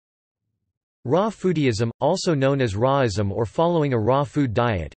Raw foodism, also known as rawism or following a raw food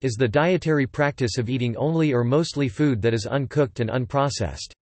diet, is the dietary practice of eating only or mostly food that is uncooked and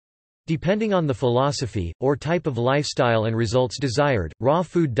unprocessed. Depending on the philosophy, or type of lifestyle and results desired, raw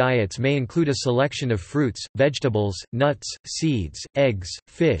food diets may include a selection of fruits, vegetables, nuts, seeds, eggs,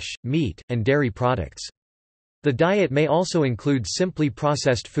 fish, meat, and dairy products. The diet may also include simply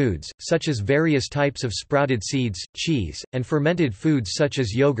processed foods, such as various types of sprouted seeds, cheese, and fermented foods such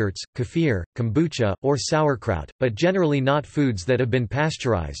as yogurts, kefir, kombucha, or sauerkraut, but generally not foods that have been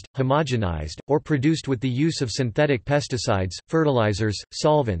pasteurized, homogenized, or produced with the use of synthetic pesticides, fertilizers,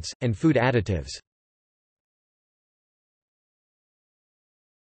 solvents, and food additives.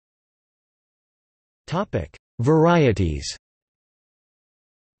 Varieties.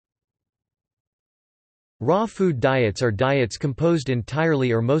 Raw food diets are diets composed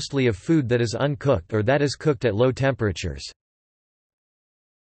entirely or mostly of food that is uncooked or that is cooked at low temperatures.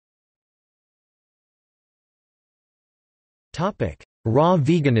 Raw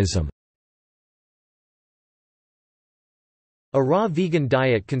veganism. A raw vegan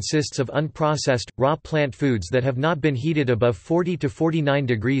diet consists of unprocessed, raw plant foods that have not been heated above 40 to 49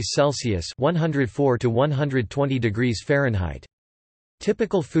 degrees Celsius (104 to 120 degrees Fahrenheit).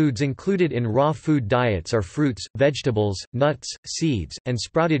 Typical foods included in raw food diets are fruits, vegetables, nuts, seeds, and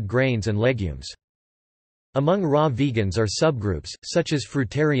sprouted grains and legumes. Among raw vegans are subgroups, such as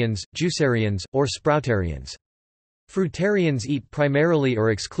fruitarians, juicarians, or sproutarians. Fruitarians eat primarily or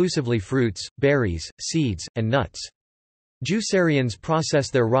exclusively fruits, berries, seeds, and nuts. Juicarians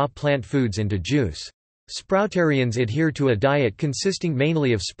process their raw plant foods into juice. Sproutarians adhere to a diet consisting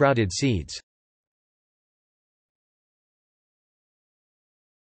mainly of sprouted seeds.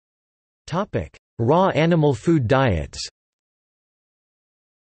 Raw animal food diets.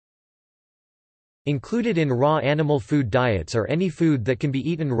 Included in raw animal food diets are any food that can be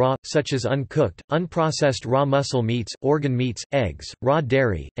eaten raw, such as uncooked, unprocessed raw muscle meats, organ meats, eggs, raw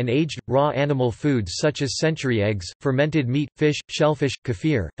dairy, and aged, raw animal foods such as century eggs, fermented meat, fish, shellfish,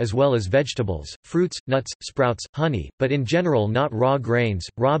 kefir, as well as vegetables, fruits, nuts, sprouts, honey, but in general not raw grains,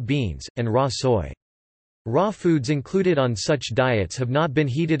 raw beans, and raw soy. Raw foods included on such diets have not been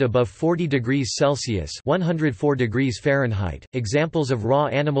heated above 40 degrees Celsius (104 degrees Fahrenheit). Examples of raw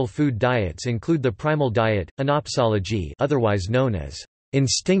animal food diets include the primal diet, anopsology, otherwise known as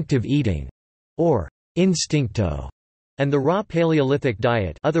instinctive eating or instincto, and the raw Paleolithic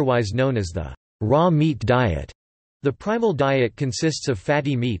diet, otherwise known as the raw meat diet. The primal diet consists of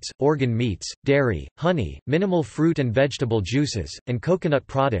fatty meats, organ meats, dairy, honey, minimal fruit and vegetable juices, and coconut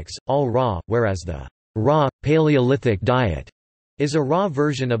products, all raw, whereas the raw, Paleolithic diet is a raw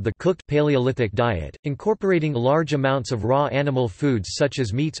version of the cooked Paleolithic diet, incorporating large amounts of raw animal foods such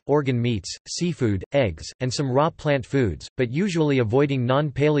as meats, organ meats, seafood, eggs, and some raw plant foods, but usually avoiding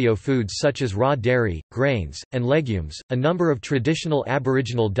non-paleo foods such as raw dairy, grains, and legumes. A number of traditional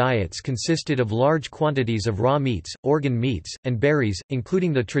Aboriginal diets consisted of large quantities of raw meats, organ meats, and berries,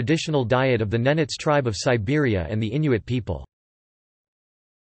 including the traditional diet of the Nenets tribe of Siberia and the Inuit people.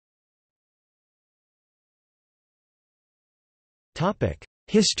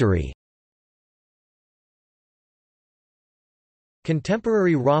 History.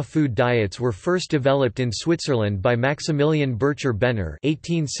 Contemporary raw food diets were first developed in Switzerland by Maximilian Bircher Benner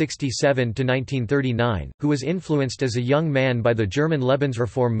 (1867–1939), who was influenced as a young man by the German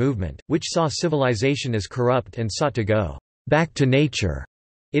Lebensreform movement, which saw civilization as corrupt and sought to go back to nature.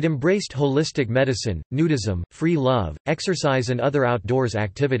 It embraced holistic medicine, nudism, free love, exercise and other outdoors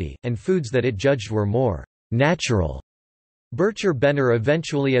activity, and foods that it judged were more natural. Bircher Benner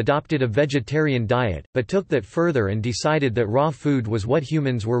eventually adopted a vegetarian diet, but took that further and decided that raw food was what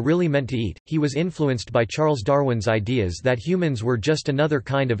humans were really meant to eat. He was influenced by Charles Darwin's ideas that humans were just another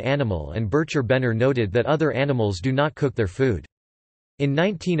kind of animal, and Bircher Benner noted that other animals do not cook their food. In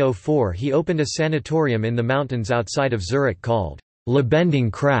 1904 he opened a sanatorium in the mountains outside of Zurich called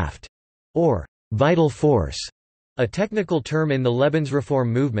Lebendige Kraft, or vital force, a technical term in the Lebensreform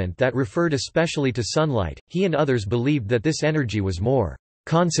movement that referred especially to sunlight. He and others believed that this energy was more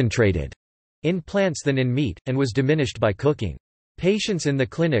concentrated in plants than in meat, and was diminished by cooking. Patients in the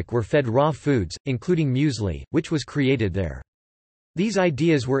clinic were fed raw foods, including muesli, which was created there. These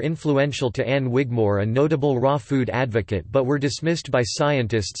ideas were influential to Anne Wigmore, a notable raw food advocate, but were dismissed by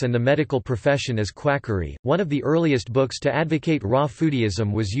scientists and the medical profession as quackery. One of the earliest books to advocate raw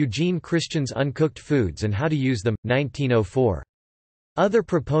foodism was Eugene Christian's Uncooked Foods and How to Use Them, 1904. Other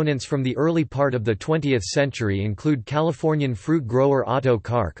proponents from the early part of the 20th century include Californian fruit grower Otto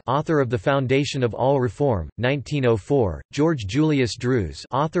Kark, author of The Foundation of All Reform, 1904, George Julius Drews,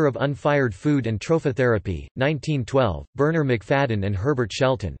 author of Unfired Food and Trophotherapy, 1912, Bernard McFadden and Herbert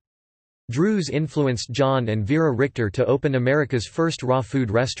Shelton. Drews influenced John and Vera Richter to open America's first raw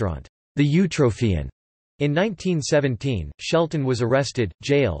food restaurant, the Eutrophian. In 1917, Shelton was arrested,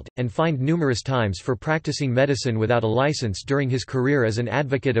 jailed, and fined numerous times for practicing medicine without a license during his career as an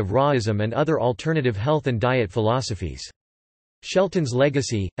advocate of rawism and other alternative health and diet philosophies. Shelton's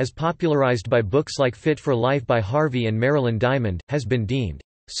legacy, as popularized by books like Fit for Life by Harvey and Marilyn Diamond, has been deemed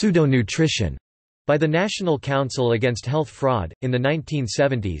pseudo-nutrition by the National Council Against Health Fraud. In the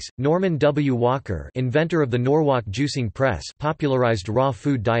 1970s, Norman W. Walker, inventor of the Norwalk juicing press, popularized raw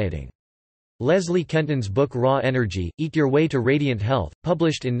food dieting. Leslie Kenton's book Raw Energy, Eat Your Way to Radiant Health,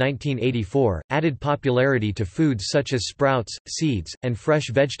 published in 1984, added popularity to foods such as sprouts, seeds, and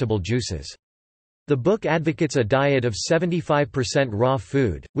fresh vegetable juices. The book advocates a diet of 75% raw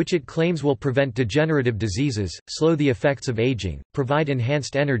food, which it claims will prevent degenerative diseases, slow the effects of aging, provide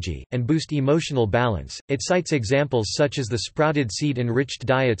enhanced energy, and boost emotional balance. It cites examples such as the sprouted seed-enriched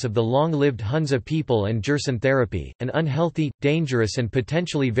diets of the long-lived Hunza people and Gerson therapy, an unhealthy, dangerous and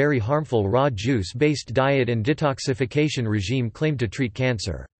potentially very harmful raw juice-based diet and detoxification regime claimed to treat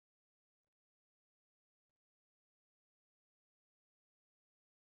cancer.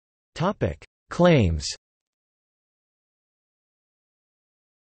 Claims.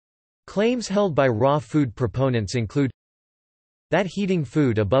 Claims held by raw food proponents include that heating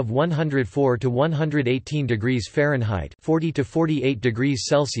food above 104 to 118 degrees Fahrenheit 40 to 48 degrees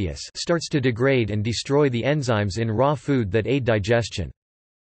Celsius starts to degrade and destroy the enzymes in raw food that aid digestion.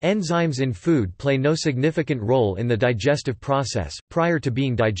 Enzymes in food play no significant role in the digestive process, prior to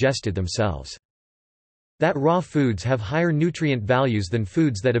being digested themselves. That raw foods have higher nutrient values than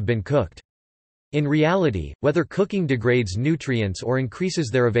foods that have been cooked. In reality, whether cooking degrades nutrients or increases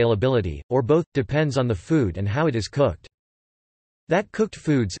their availability, or both, depends on the food and how it is cooked. That cooked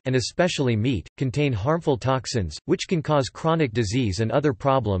foods, and especially meat, contain harmful toxins, which can cause chronic disease and other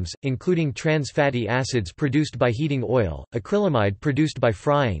problems, including trans fatty acids produced by heating oil, acrylamide produced by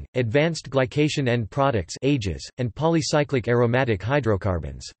frying, advanced glycation end products (AGEs), and polycyclic aromatic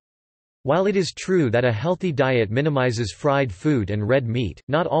hydrocarbons. While it is true that a healthy diet minimizes fried food and red meat,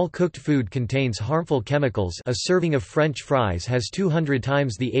 not all cooked food contains harmful chemicals. A serving of French fries has 200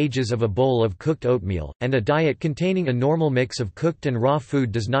 times the AGEs of a bowl of cooked oatmeal, and a diet containing a normal mix of cooked and raw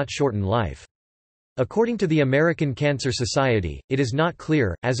food does not shorten life. According to the American Cancer Society, it is not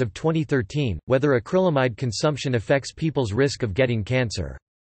clear, as of 2013, whether acrylamide consumption affects people's risk of getting cancer.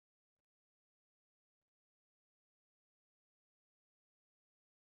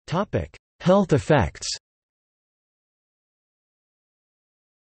 Health effects.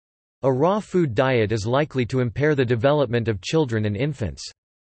 A raw food diet is likely to impair the development of children and infants.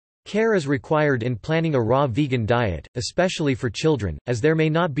 Care is required in planning a raw vegan diet, especially for children, as there may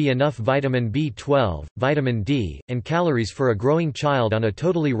not be enough vitamin B12, vitamin D, and calories for a growing child on a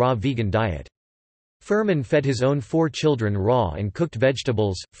totally raw vegan diet. Furman fed his own 4 children raw and cooked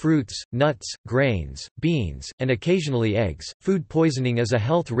vegetables, fruits, nuts, grains, beans, and occasionally eggs. Food poisoning is a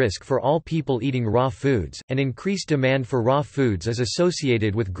health risk for all people eating raw foods, and increased demand for raw foods is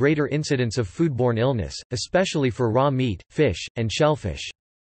associated with greater incidence of foodborne illness, especially for raw meat, fish, and shellfish.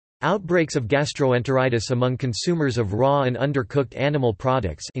 Outbreaks of gastroenteritis among consumers of raw and undercooked animal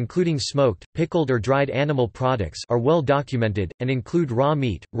products, including smoked, pickled or dried animal products, are well documented, and include raw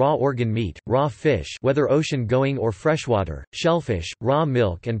meat, raw organ meat, raw fish whether ocean-going or freshwater, shellfish, raw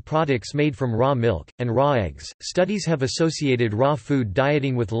milk and products made from raw milk, and raw eggs. Studies have associated raw food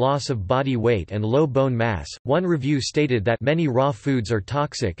dieting with loss of body weight and low bone mass. One review stated that many raw foods are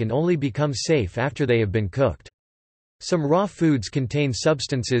toxic and only become safe after they have been cooked. Some raw foods contain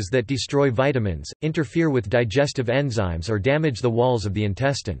substances that destroy vitamins, interfere with digestive enzymes or damage the walls of the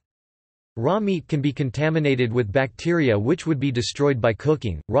intestine. Raw meat can be contaminated with bacteria which would be destroyed by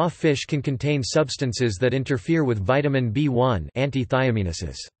cooking. Raw fish can contain substances that interfere with vitamin B1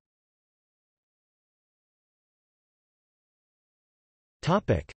 antithiaminases.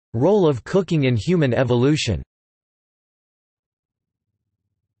 Topic: Role of cooking in human evolution.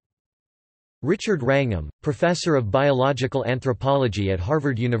 Richard Wrangham, professor of biological anthropology at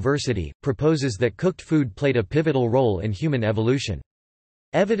Harvard University, proposes that cooked food played a pivotal role in human evolution.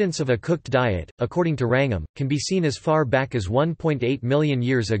 Evidence of a cooked diet, according to Wrangham, can be seen as far back as 1.8 million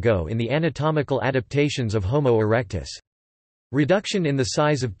years ago in the anatomical adaptations of Homo erectus. Reduction in the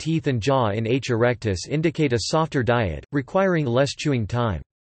size of teeth and jaw in H. erectus indicate a softer diet, requiring less chewing time.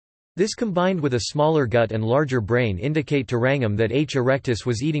 This combined with a smaller gut and larger brain indicate to Wrangham that H. erectus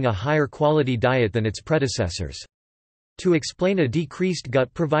was eating a higher quality diet than its predecessors. To explain a decreased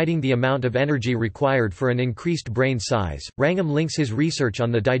gut providing the amount of energy required for an increased brain size, Wrangham links his research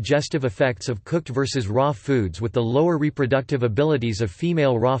on the digestive effects of cooked versus raw foods with the lower reproductive abilities of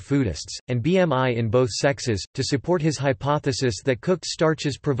female raw foodists, and BMI in both sexes, to support his hypothesis that cooked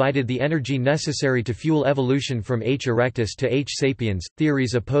starches provided the energy necessary to fuel evolution from H. erectus to H. sapiens.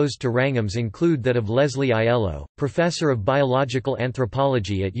 Theories opposed to Wrangham's include that of Leslie Aiello, professor of biological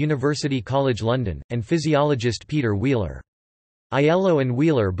anthropology at University College London, and physiologist Peter Wheeler. Aiello and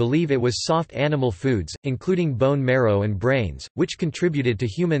Wheeler believe it was soft animal foods, including bone marrow and brains, which contributed to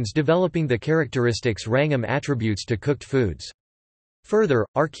humans developing the characteristics Wrangham attributes to cooked foods. Further,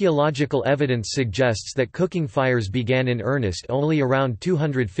 archaeological evidence suggests that cooking fires began in earnest only around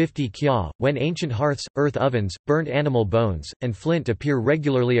 250 Kya, when ancient hearths, earth ovens, burnt animal bones, and flint appear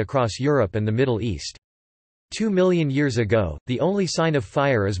regularly across Europe and the Middle East. 2 million years ago, the only sign of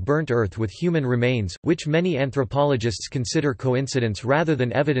fire is burnt earth with human remains, which many anthropologists consider coincidence rather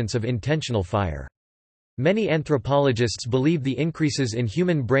than evidence of intentional fire. Many anthropologists believe the increases in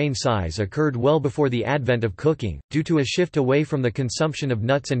human brain size occurred well before the advent of cooking, due to a shift away from the consumption of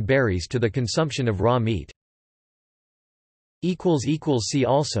nuts and berries to the consumption of raw meat. See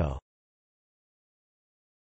also